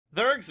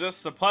There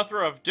exists a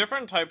plethora of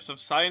different types of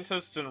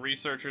scientists and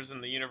researchers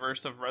in the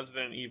universe of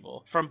Resident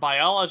Evil. From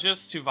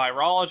biologists to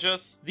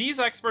virologists, these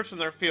experts in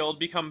their field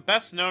become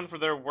best known for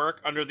their work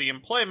under the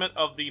employment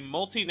of the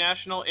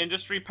multinational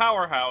industry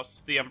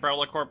powerhouse, the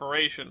Umbrella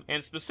Corporation,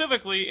 and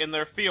specifically in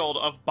their field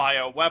of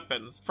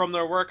bioweapons, from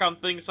their work on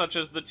things such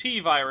as the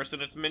T-virus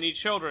and its many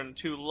children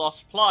to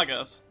Los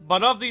Plagas.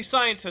 But of these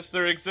scientists,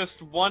 there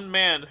exists one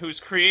man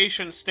whose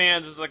creation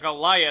stands as a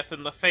Goliath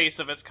in the face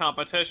of its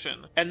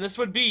competition, and this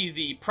would be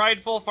the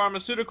prideful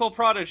pharmaceutical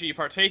prodigy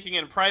partaking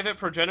in private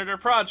progenitor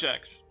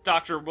projects,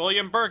 Dr.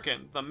 William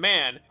Birkin, the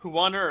man who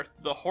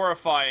unearthed the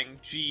horrifying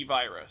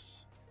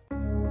G-virus.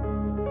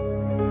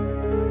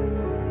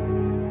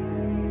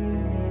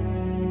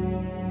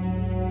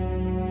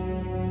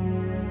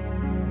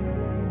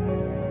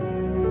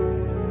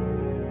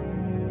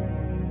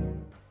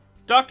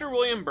 Dr.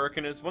 William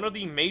Birkin is one of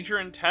the major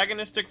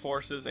antagonistic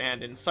forces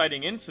and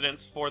inciting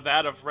incidents for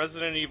that of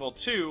Resident Evil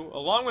 2,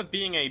 along with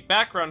being a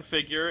background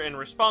figure and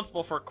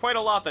responsible for quite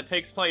a lot that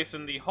takes place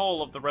in the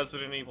whole of the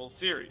Resident Evil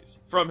series.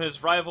 From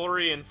his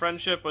rivalry and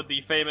friendship with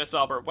the famous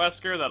Albert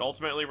Wesker that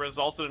ultimately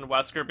resulted in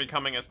Wesker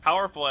becoming as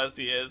powerful as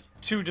he is,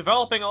 to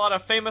developing a lot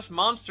of famous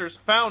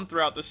monsters found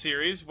throughout the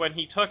series when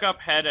he took up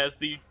head as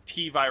the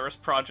T-virus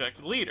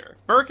project leader.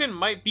 Birkin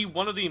might be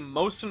one of the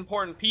most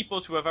important people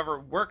to have ever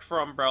worked for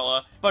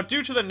Umbrella, but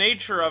due to the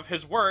nature of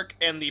his work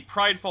and the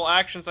prideful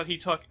actions that he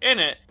took in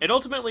it, it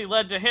ultimately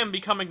led to him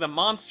becoming the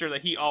monster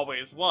that he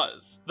always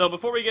was. Though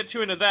before we get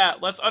too into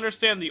that, let's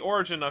understand the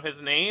origin of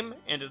his name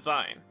and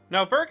design.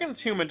 Now,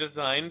 Birkin's human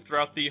design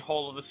throughout the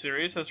whole of the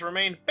series has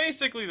remained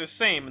basically the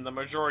same in the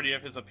majority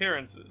of his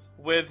appearances,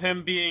 with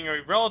him being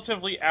a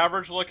relatively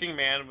average-looking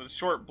man with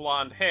short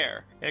blonde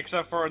hair,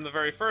 except for in the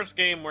very first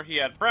game where he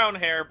had brown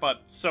hair,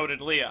 but so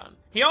did Leon.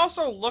 He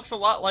also looks a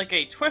lot like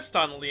a twist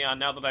on Leon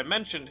now that I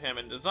mentioned him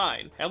in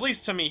design. At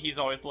least to me, he's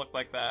always looked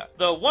like that.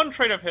 The one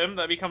trait of him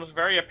that becomes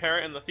very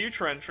apparent in the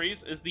future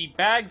entries is the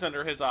bags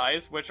under his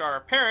eyes, which are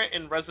apparent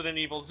in Resident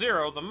Evil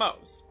 0 the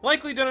most.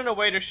 Likely done in a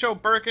way to show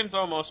Birkin's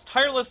almost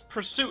tireless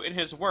pursuit in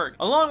his work,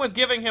 along with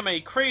giving him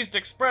a crazed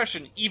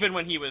expression even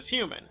when he was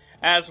human.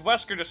 As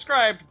Wesker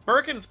described,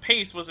 Birkin's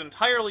pace was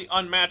entirely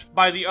unmatched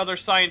by the other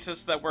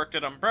scientists that worked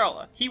at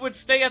Umbrella. He would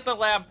stay at the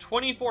lab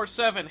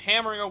 24/7,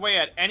 hammering away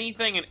at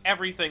anything and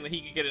everything that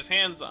he could get his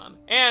hands on.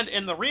 And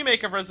in the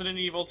remake of Resident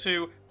Evil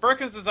 2,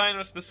 Birkin's design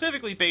was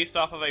specifically based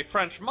off of a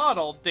French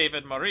model,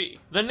 David Marie.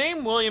 The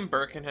name William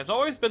Birkin has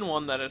always been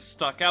one that has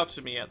stuck out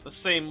to me at the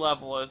same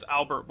level as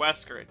Albert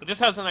Wesker. It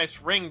just has a nice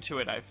ring to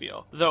it, I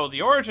feel. Though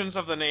the origins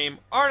of the name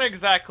aren't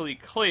exactly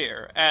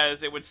clear,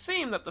 as it would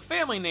seem that the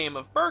family name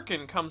of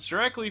Birkin comes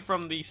directly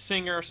from the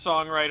singer,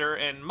 songwriter,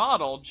 and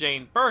model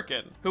Jane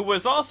Birkin, who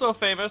was also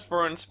famous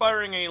for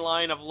inspiring a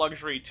line of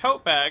luxury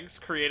tote bags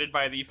created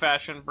by the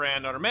fashion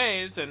brand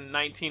Hermes in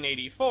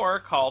 1984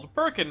 called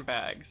Birkin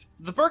bags.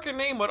 The Birkin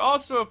name would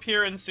also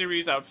appear in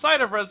series outside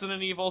of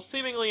Resident Evil,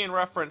 seemingly in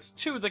reference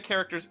to the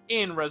characters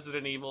in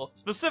Resident Evil,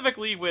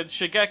 specifically with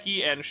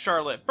Shigeki and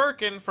Charlotte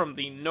Birkin from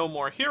the No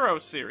More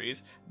Heroes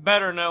series,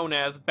 better known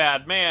as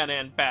Bad Man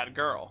and Bad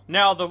Girl.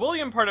 Now, the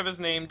William part of his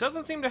name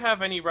doesn't seem to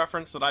have any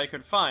reference that I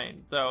could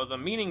find, though the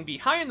meaning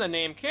behind the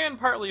name can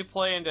partly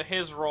play into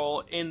his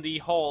role in the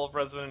whole of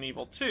Resident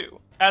Evil 2,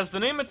 as the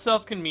name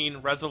itself can mean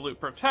resolute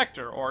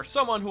protector, or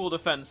someone who will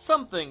defend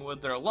something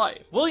with their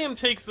life. William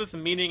takes this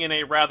meaning in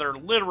a rather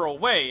literal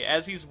way,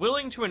 as he's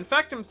willing to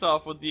infect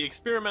himself with the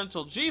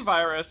experimental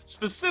G-virus,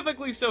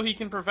 specifically so he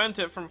can prevent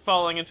it from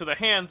falling into the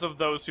hands of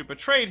those who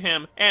betrayed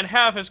him, and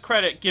have his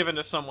credit given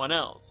to someone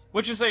else.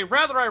 Which is a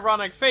rather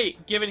ironic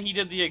fate, given he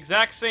did the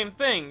exact same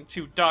thing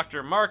to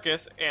Dr.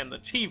 Marcus and the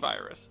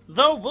T-virus.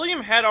 Though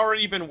William had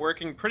already been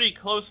working pretty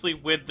closely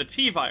with the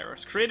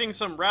T-virus, creating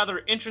some rather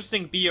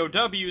interesting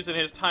B.O.Ws in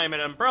his time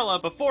at Umbrella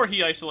before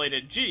he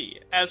isolated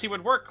G, as he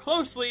would work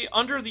closely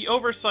under the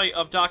oversight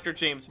of Dr.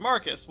 James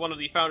Marcus, one of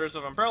the founders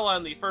of Umbrella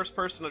and the first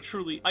person to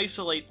truly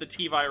isolate the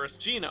T-virus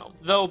genome.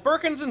 Though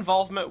Birkin's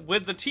involvement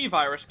with the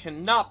T-virus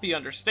cannot be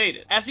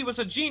understated, as he was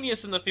a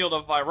genius in the field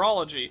of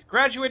virology,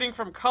 graduating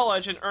from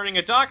college and earning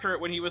a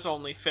doctorate when he was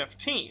only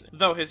 15,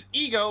 though his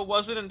ego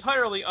wasn't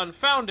entirely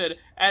unfounded,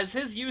 as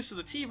his use of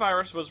the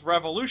T-virus was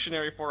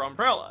revolutionary for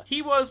Umbrella.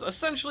 He was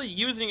essentially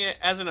using it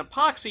as an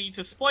epoxy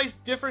to splice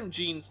different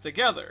genes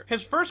together.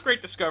 His first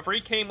great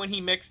discovery came when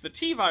he mixed the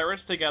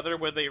T-virus together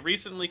with a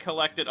recently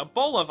collected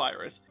Ebola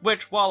virus,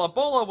 which, while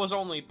Ebola was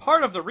only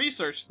part of the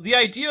research, the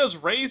ideas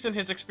raised in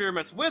his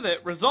experiments with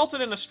it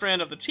resulted in a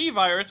strand of the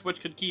T-virus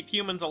which could keep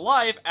humans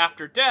alive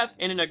after death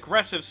in an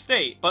aggressive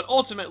state, but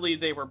ultimately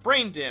they were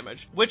brain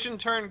damaged, which in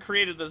turn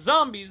created the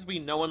zombies we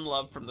know and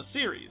love from the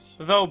series.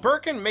 Though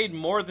Birkin made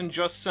more than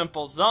just just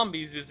simple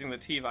zombies using the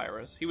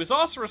T-virus. He was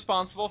also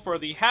responsible for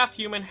the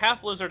half-human,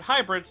 half-lizard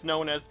hybrids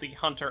known as the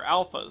Hunter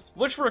Alphas,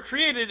 which were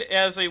created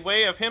as a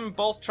way of him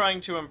both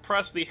trying to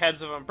impress the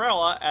heads of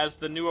Umbrella as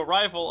the new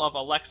arrival of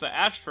Alexa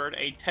Ashford,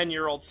 a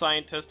 10-year-old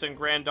scientist and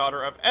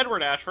granddaughter of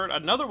Edward Ashford,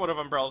 another one of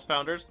Umbrella's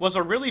founders, was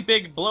a really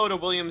big blow to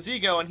William's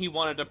ego and he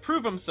wanted to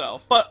prove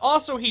himself. But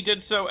also he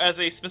did so as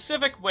a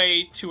specific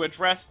way to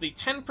address the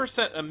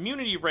 10%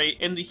 immunity rate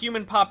in the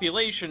human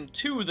population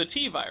to the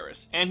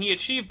T-virus, and he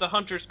achieved the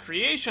Hunter's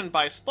creation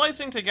by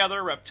splicing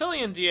together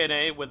reptilian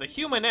DNA with a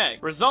human egg,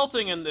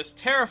 resulting in this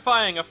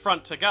terrifying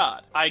affront to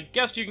God. I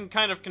guess you can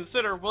kind of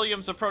consider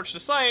William's approach to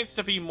science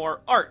to be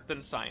more art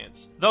than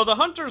science. Though the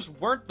Hunters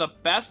weren't the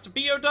best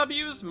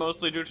B.O.Ws,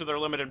 mostly due to their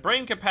limited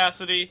brain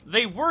capacity,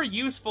 they were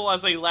useful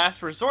as a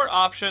last resort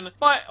option,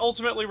 but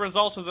ultimately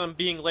resulted in them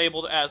being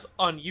labeled as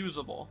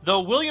unusable.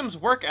 Though William's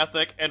work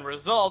ethic and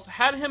results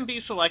had him be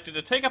selected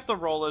to take up the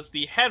role as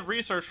the head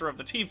researcher of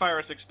the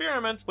T-virus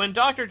experiments when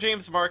Dr.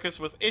 James Marcus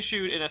was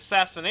issued an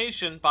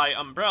assassination by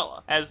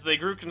Umbrella, as they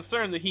grew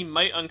concerned that he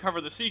might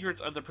uncover the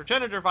secrets of the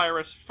progenitor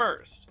virus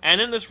first. And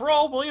in this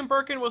role, William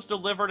Birkin was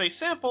delivered a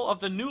sample of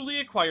the newly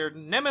acquired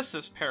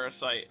Nemesis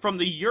parasite from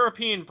the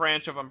European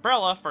branch of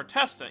Umbrella for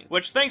testing,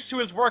 which thanks to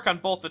his work on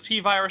both the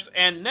T-virus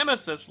and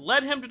Nemesis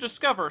led him to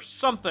discover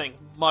something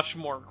much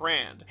more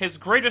grand. His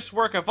greatest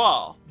work of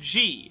all,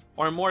 G,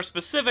 or more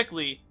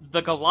specifically,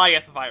 the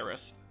Goliath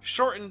virus,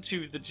 shortened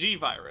to the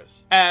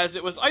G-virus, as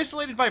it was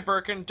isolated by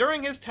Birkin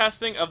during his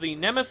testing of the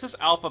Nemesis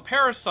alpha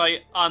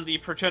parasite on the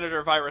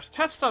progenitor virus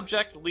test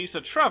subject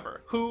Lisa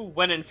Trevor, who,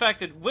 when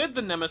infected with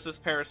the Nemesis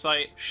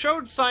parasite,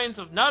 showed signs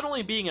of not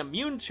only being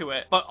immune to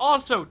it, but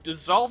also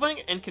dissolving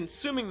and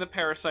consuming the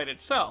parasite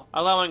itself,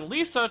 allowing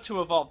Lisa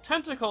to evolve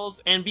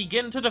tentacles and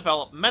begin to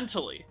develop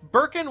mentally.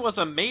 Birkin was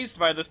amazed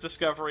by this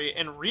discovery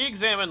and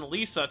re-examined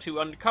Lisa to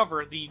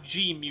uncover the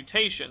G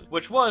mutation,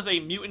 which was a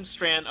mutant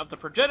strand of the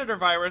progenitor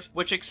virus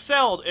which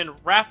excelled in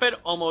rapid,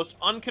 almost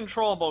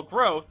uncontrollable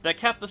growth that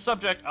kept the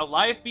subject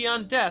alive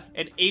beyond death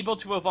and able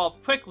to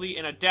evolve quickly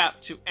and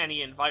adapt to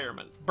any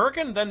environment.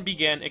 Birkin then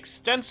began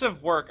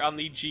extensive work on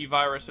the G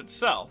virus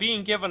itself,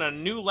 being given a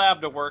new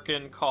lab to work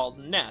in called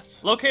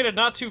Ness, located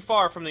not too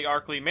far from the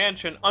Arkley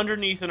mansion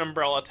underneath an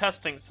Umbrella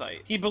testing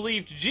site. He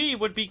believed G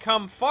would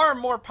become far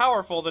more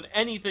powerful than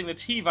anything the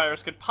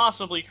T-virus could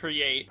possibly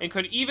create, and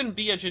could even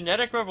be a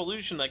genetic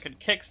revolution that could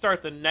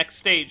kickstart the next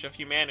stage of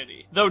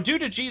humanity. Though due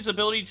to G's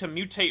ability to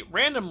mutate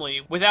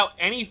randomly without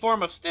any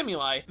form of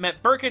stimuli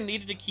meant Birkin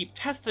needed to keep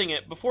testing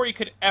it before he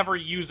could ever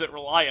use it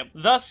reliably.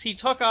 Thus, he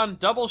took on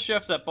double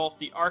shifts at both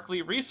the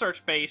Arkley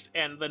research base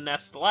and the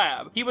Nest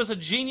lab. He was a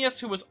genius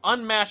who was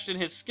unmatched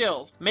in his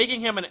skills,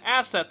 making him an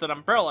asset that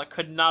Umbrella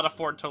could not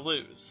afford to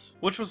lose.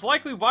 Which was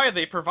likely why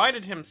they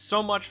provided him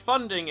so much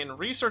funding and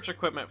research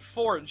equipment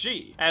for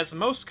G, as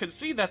most could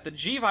see that the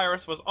G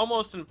virus was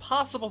almost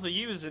impossible to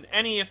use in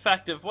any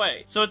effective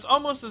way. So it's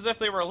almost as if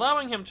they were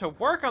allowing him to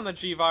work on the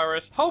G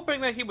virus,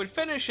 hoping that he would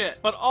finish it,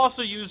 but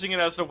also using it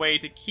as a way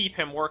to keep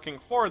him working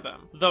for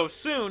them. Though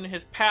soon,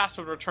 his past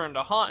would return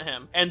to haunt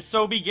him, and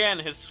so began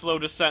his slow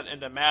descent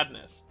into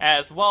madness.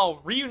 As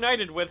while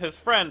reunited with his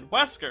friend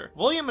Wesker,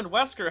 William and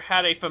Wesker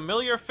had a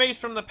familiar face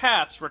from the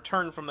past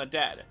return from the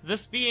dead.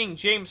 This being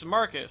James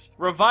Marcus.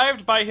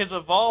 Revived by his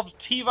evolved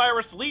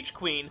T-virus Leech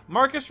Queen,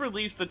 Marcus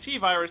released the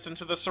T-virus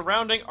into the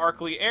surrounding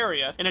Arkley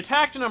area and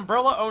attacked an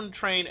Umbrella-owned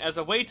train as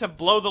a way to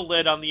blow the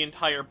lid on the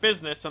entire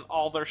business and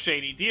all their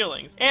shady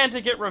dealings, and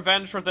to get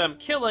revenge for them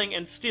killing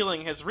and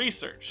stealing his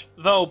research.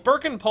 Though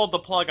Birkin pulled the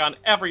plug on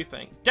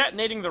everything,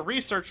 detonating the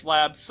research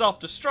lab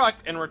self-destruct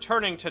and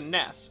returning to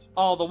Nest.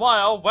 All the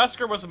while,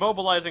 Wesker was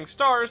mobilizing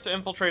stars to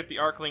infiltrate the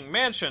Arkling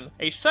mansion,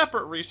 a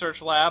separate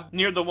research lab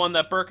near the one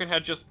that Birkin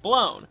had just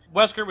blown.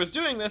 Wesker was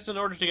doing this in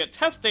order to get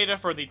test data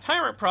for the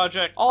Tyrant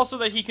project, also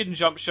that he could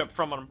jump ship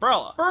from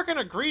Umbrella. Birkin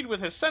agreed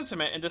with his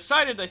sentiment and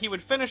decided that he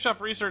would finish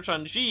up research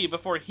on G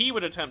before he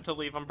would attempt to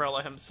leave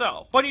Umbrella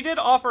himself. But he did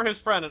offer his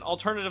friend an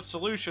alternative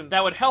solution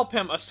that would help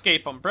him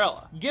escape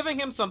Umbrella, giving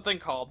him something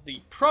called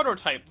the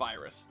prototype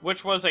virus,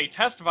 which was a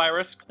test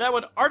virus that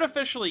would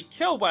artificially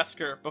kill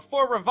Wesker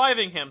before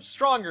reviving him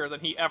stronger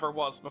than he ever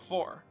was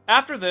before.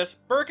 After this,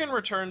 Birkin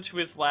returned to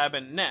his lab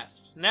in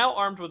Nest, now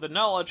armed with the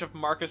knowledge of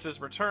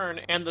Marcus's return,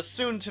 and the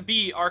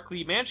soon-to-be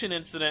Arkley Mansion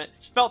incident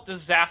spelt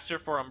disaster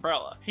for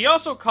Umbrella. He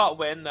also caught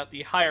wind that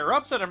the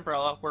higher-ups at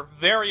Umbrella were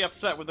very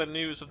upset with the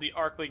news of the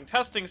Arkling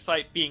testing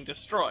site being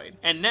destroyed,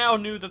 and now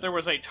knew that there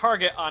was a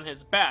target on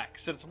his back,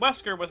 since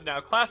Wesker was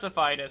now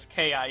classified as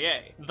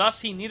KIA.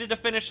 Thus, he needed to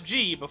finish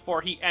G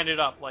before he ended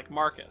up like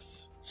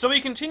Marcus. So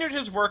he continued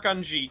his work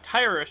on G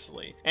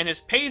tirelessly, and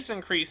his pace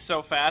increased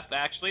so fast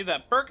actually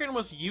that Birkin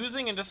was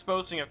using and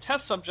disposing of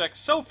test subjects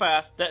so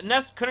fast that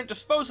Nest couldn't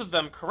dispose of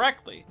them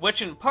correctly,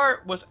 which in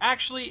part was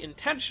actually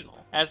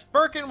intentional. as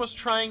Birkin was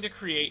trying to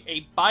create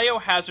a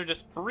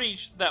biohazardous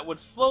breach that would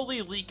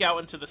slowly leak out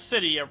into the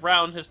city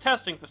around his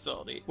testing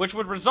facility, which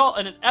would result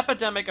in an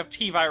epidemic of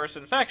T-virus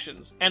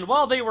infections. And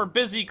while they were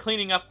busy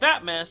cleaning up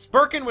that mess,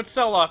 Birkin would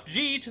sell off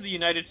G to the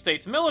United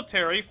States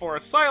military for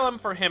asylum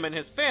for him and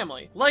his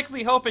family,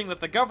 likely hoping that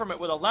the government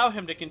would allow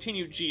him to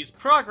continue G's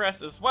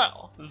progress as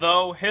well.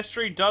 Though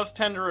history does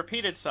tend to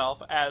repeat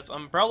itself, as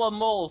Umbrella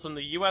moles in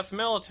the US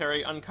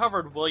military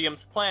uncovered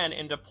William's plan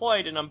and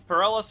deployed an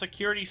Umbrella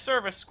Security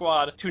Service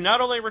squad to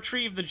not only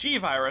retrieve the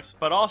G-virus,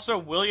 but also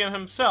William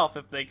himself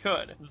if they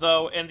could.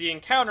 Though, in the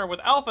encounter with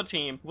Alpha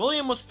Team,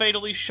 William was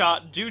fatally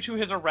shot due to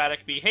his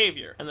erratic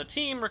behavior, and the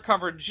team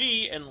recovered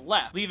G and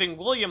left, leaving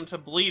William to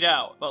bleed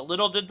out. But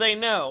little did they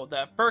know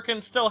that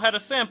Birkin still had a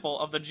sample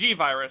of the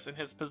G-virus in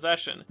his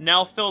possession.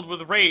 Now filled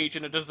with rage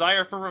and a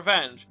desire for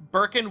revenge,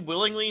 Birkin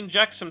willingly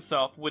injects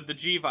himself with the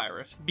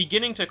G-virus,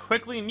 beginning to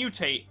quickly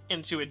mutate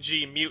into a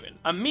G-mutant.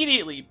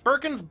 Immediately,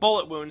 Birkin's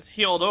bullet wounds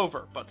healed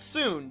over, but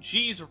soon,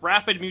 G's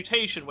rapid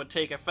mutation would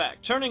take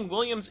effect, turning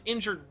William's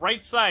injured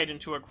right side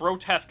into a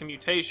grotesque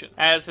mutation,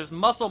 as his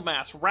muscle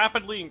mass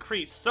rapidly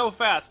increased so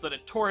fast that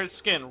it tore his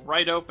skin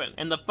right open,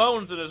 and the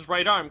bones in his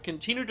right arm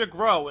continued to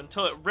grow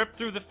until it ripped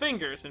through the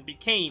fingers and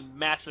became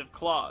massive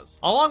claws.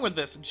 Along with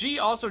this, G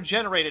also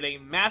generated a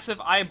massive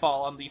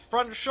eyeball on the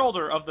front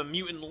shoulder of the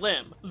mutant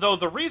limb, though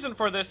the reason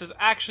for this is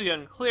actually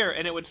unclear,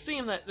 and it would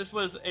seem that this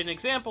was an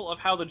example of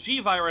how the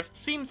G-virus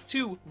seems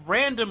to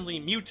randomly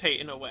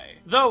mutate in a way.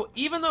 Though,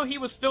 even though he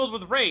was filled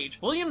with rage,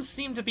 William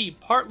seemed to be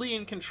partly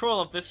in control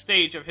of this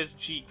stage of his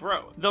G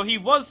growth, though he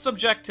was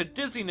subject to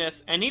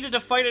dizziness and needed to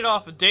fight it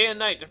off day and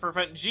night to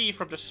prevent G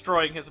from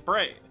destroying his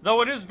brain.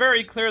 Though it is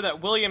very clear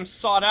that William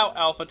sought out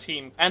Alpha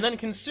Team and then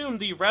consumed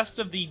the rest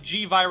of the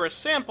G-virus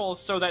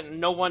samples so that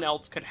no one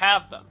else could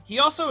have them. He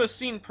also is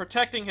seen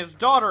protecting his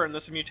daughter in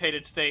this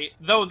mutated state,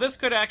 though this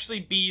could actually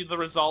be the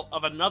result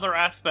of another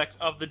aspect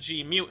of the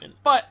G-mutant.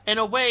 But, in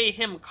a way,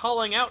 him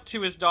calling out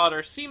to his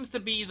daughter seems to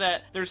be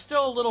that there's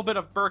still a little bit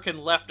of Birkin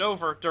left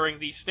over during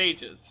these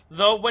stages.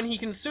 Though when he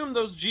consumed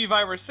those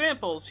G-virus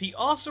samples, he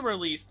also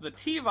released the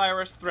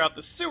T-virus throughout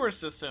the sewer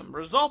system,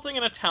 resulting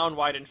in a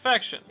town-wide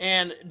infection.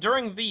 And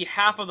during the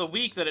half of the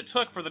week that it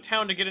took for the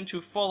town to get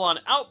into full-on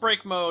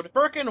outbreak mode,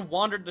 Birkin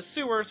wandered the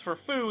sewers for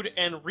food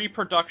and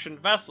reproduction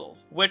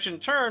vessels, which in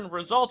turn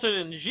resulted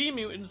in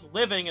G-mutants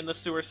living in the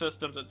sewer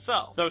systems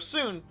itself. Though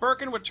soon,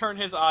 Birkin would turn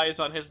his eyes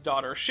on his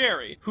daughter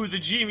Sherry, who the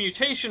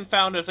G-mutation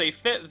found as a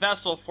fit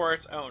vessel for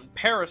its own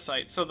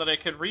parasite so that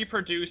it could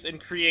reproduce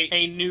and create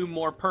a new,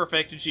 more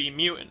perfect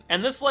G-mutant.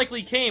 And this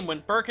likely came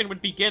when Birkin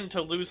would begin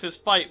to lose his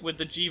fight with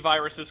the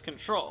G-virus's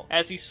control,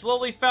 as he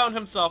slowly found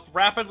himself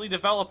rapidly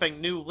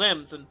developing new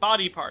limbs and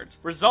body parts,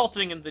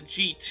 resulting in the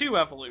G2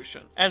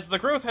 evolution, as the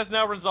growth has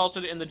now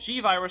resulted in the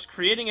G-virus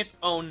creating its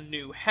own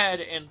new head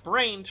and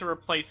brain to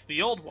replace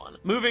the old one,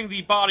 moving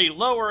the body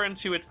lower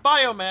into its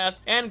biomass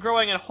and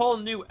growing a whole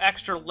new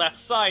extra left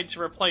side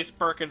to replace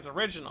Birkin's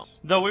original.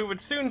 Though we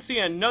would soon see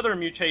another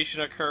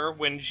mutation occur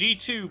when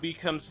G2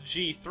 becomes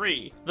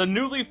G3. The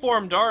newly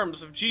formed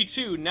arms of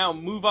G2 now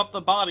move up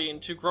the body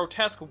into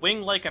grotesque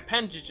wing-like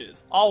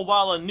appendages, all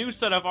while a new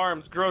set of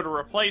arms grow to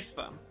replace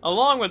them.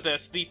 Along with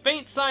this, the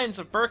faint signs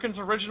of Birkin's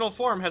original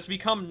form has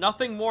become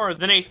nothing more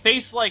than a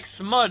face-like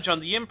smudge on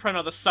the imprint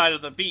of the side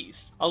of the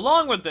beast.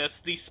 Along with this,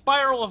 the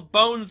spiral of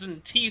bones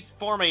and teeth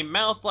form a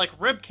mouth-like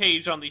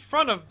ribcage on the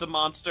front of the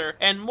monster,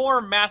 and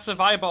more massive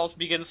eyeballs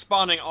begin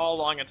spawning all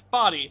along its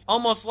body,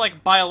 almost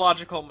like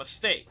biological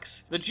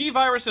mistakes. The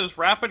G-virus's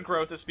rapid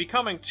growth is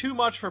becoming too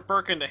much for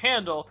Birkin to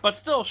handle, but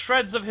still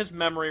shreds of his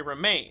memory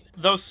remain.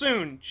 Though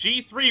soon,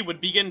 G3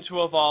 would begin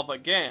to evolve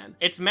again,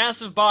 its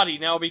massive body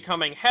now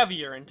becoming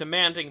heavier and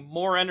demanding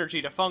more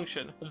energy to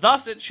function.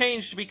 Thus, it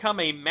changed to become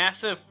a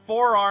massive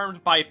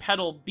four-armed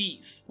bipedal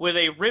beast, with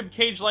a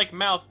ribcage-like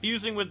mouth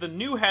fusing with the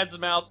new head's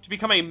mouth to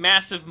become a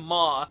massive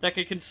maw that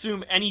could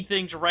consume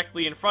anything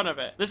directly in front of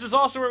it. This is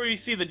also where we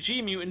see the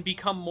G-mutant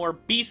become more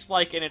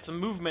beast-like in its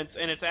movements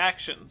and its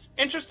actions.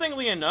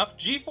 Interestingly enough,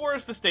 G4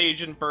 is the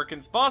stage in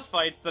Birkin's boss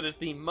fights that is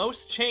the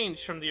most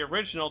changed from the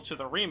original to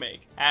the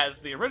remake, as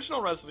the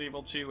original Resident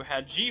Evil 2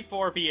 had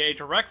G4 be a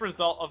direct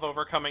result of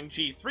overcoming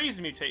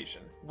G3's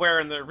mutation, where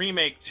in the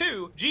remake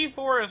 2,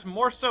 G4 is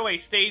more so a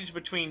stage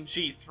between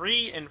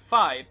G3 and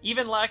 5,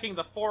 even lacking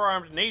the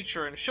four-armed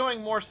nature and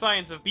showing more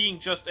signs of being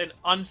just an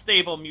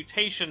unstable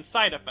mutation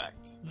side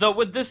effect. Though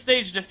with this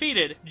stage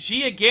defeated,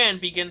 G again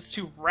begins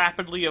to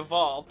rapidly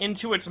evolve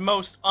into its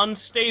most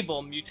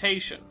unstable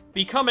mutation,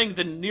 becoming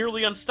the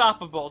nearly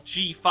unstoppable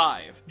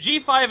G5.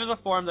 G5 is a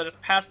form that is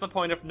past the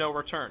point of no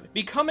return,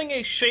 becoming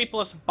a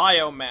shapeless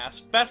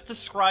biomass, best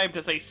described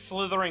as a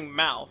slithering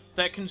mouth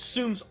that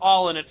consumes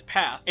all in its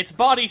path, its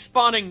body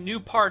spawning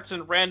new parts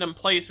in random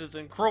places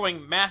and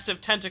growing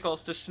massive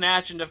tentacles to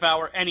snatch and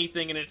devour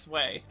anything in its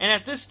way. And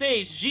at this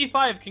stage,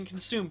 G5 can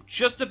consume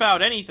just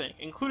about anything,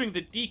 including the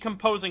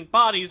decomposing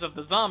bodies of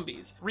the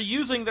zombies,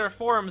 reusing their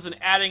forms and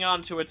adding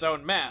on to its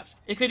own mass.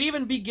 It could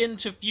even begin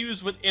to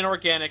fuse with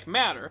inorganic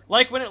matter,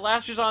 before, like when it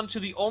latches onto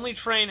the only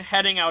train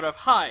heading out of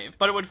Hive,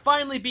 but it would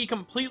finally be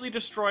completely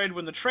destroyed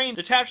when the train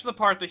detached the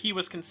part that he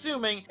was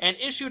consuming and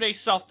issued a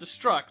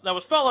self-destruct that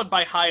was followed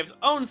by Hive's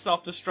own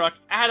self-destruct,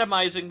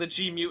 atomizing the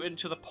G mutant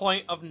to the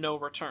point of no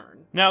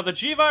return. Now, the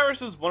G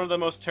virus is one of the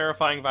most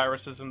terrifying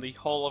viruses in the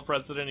whole of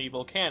Resident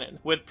Evil canon,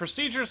 with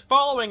procedures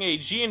following a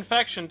G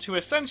infection to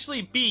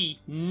essentially be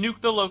nuke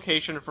the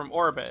location from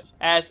orbit,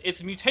 as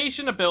its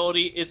mutation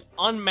ability is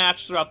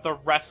unmatched throughout the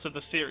rest of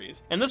the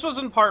series, and this was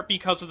in part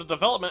because of the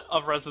development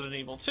of Resident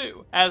Evil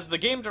 2, as the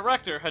game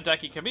director,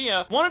 Hideki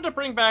Kamiya, wanted to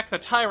bring back the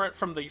Tyrant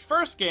from the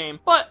first game,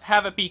 but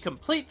have it be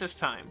complete this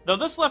time, though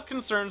this left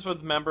concerns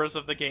with members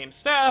of the game's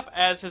staff,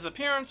 as his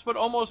appearance would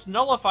almost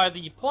nullify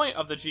the point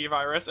of the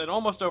G-Virus and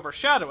almost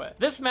overshadow it.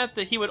 This meant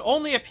that he would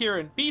only appear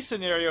in B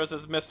scenarios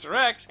as Mr.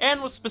 X,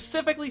 and was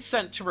specifically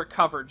sent to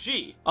recover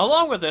G.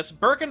 Along with this,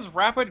 Birkin's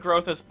rapid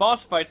growth as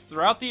boss fights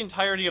throughout the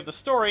entirety of the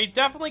story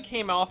definitely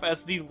came off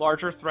as the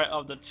larger threat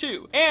of the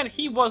two, and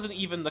he wasn't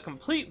even the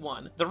complete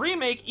one. The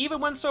remake even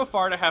went so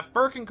far to have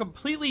Birkin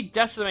completely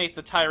decimate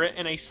the Tyrant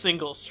in a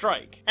single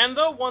strike. And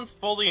though once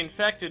fully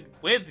infected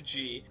with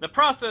G, the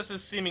process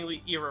is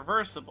seemingly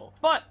irreversible.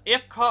 But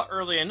if caught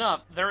early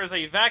enough, there is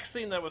a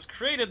vaccine that was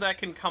created that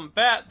can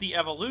combat the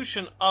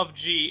evolution of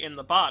G in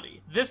the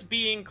body. This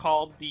being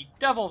called the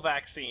Devil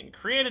vaccine,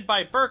 created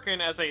by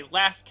Birkin as a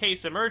last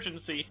case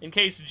emergency in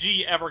case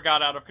G ever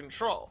got out of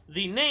control.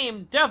 The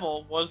name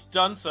Devil was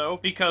done so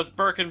because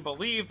Birkin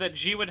believed that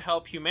G would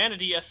help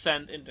humanity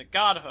ascend into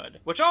godhood.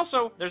 Which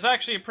also, there's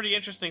actually a pretty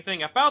interesting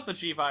thing about the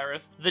G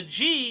virus. The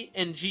G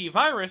in G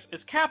virus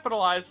is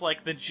capitalized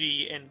like the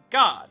G in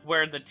God,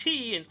 where the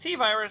T in T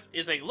virus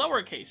is a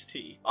lowercase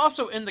t.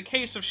 Also, in the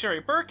case of Sherry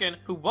Birkin,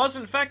 who was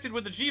infected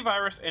with the G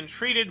virus and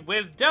treated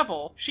with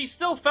Devil, she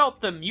still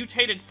felt the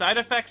mutated side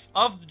effects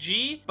of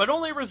G, but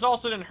only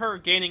resulted in her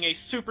gaining a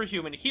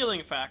superhuman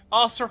healing factor.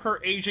 Also,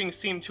 her aging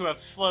seemed to have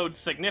slowed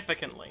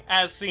significantly,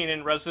 as seen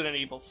in Resident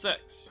Evil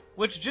 6.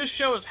 Which just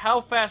shows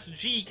how fast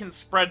G can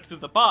spread through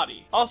the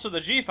body. Also,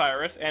 the G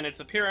virus and its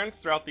appearance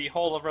throughout the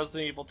whole of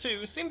Resident Evil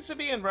 2 seems to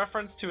be in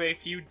reference to a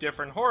few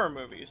different horror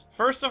movies.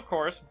 First, of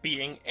course,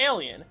 being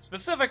Alien,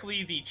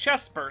 specifically the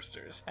Chest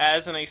Bursters,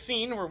 as in a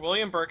scene where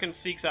William Birkin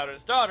seeks out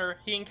his daughter,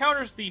 he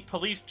encounters the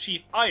police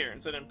chief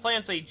Irons and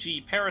implants a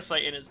G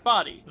parasite in his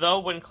body, though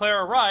when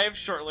Claire arrives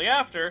shortly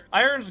after,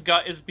 Irons'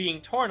 gut is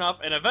being torn up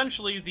and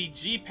eventually the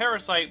G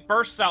parasite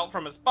bursts out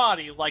from his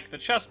body like the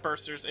Chest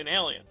Bursters in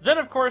Alien. Then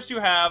of course you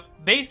have,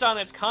 based on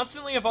its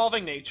constantly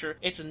evolving nature,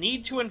 its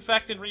need to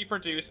infect and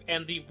reproduce,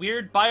 and the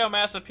weird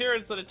biomass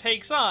appearance that it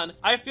takes on,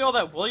 I feel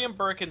that William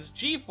Birkin's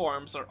G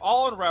forms are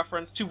all in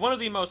reference to one of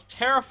the most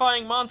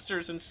terrifying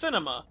monsters in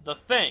cinema, the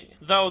Thing.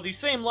 Though the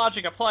same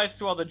logic applies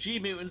to all the G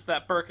mutants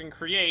that Birkin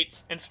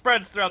creates and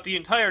spreads throughout the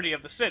entirety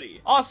of the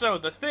city. Also,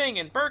 the Thing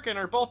and Birkin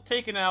are both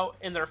taken out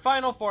in their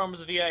final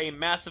forms via a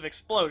massive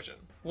explosion.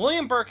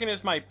 William Birkin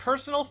is my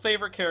personal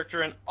favorite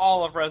character in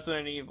all of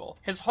Resident Evil.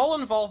 His whole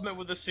involvement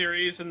with the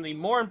series and the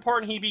more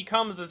important he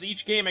becomes as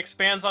each game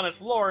expands on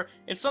its lore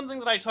is something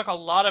that I took a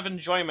lot of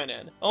enjoyment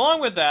in. Along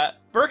with that,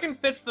 Birkin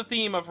fits the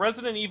theme of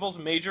Resident Evil's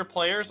major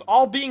players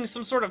all being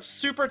some sort of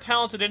super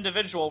talented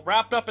individual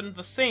wrapped up in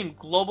the same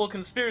global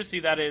conspiracy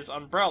that is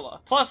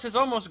Umbrella. Plus, his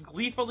almost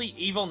gleefully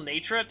evil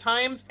nature at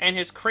times and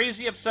his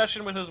crazy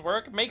obsession with his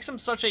work makes him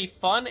such a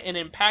fun and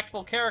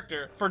impactful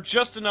character for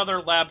just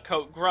another lab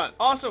coat grunt.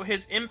 Also,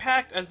 his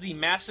impact as the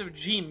massive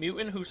G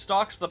mutant who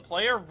stalks the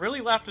player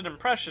really left an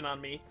impression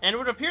on me, and it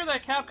would appear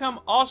that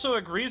Capcom also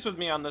agrees with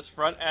me on this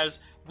front,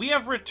 as we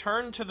have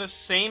returned to the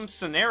same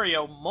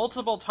scenario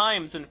multiple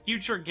times in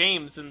future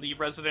games in the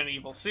Resident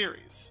Evil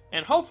series.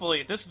 And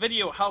hopefully, this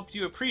video helped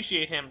you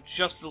appreciate him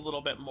just a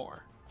little bit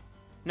more.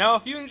 Now,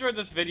 if you enjoyed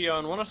this video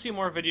and want to see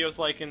more videos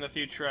like in the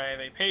future, I have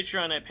a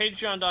Patreon at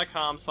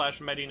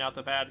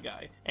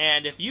patreon.com/MeddyNotTheBadGuy.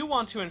 And if you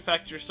want to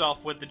infect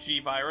yourself with the G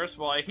virus,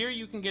 well, I hear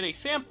you can get a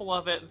sample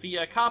of it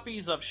via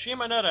copies of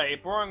Shimonetta, A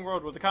Boring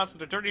World with a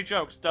Constant of Dirty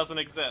Jokes Doesn't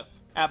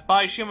Exist, at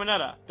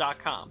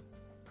buyshimonetta.com.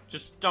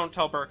 Just don't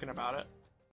tell Birkin about it.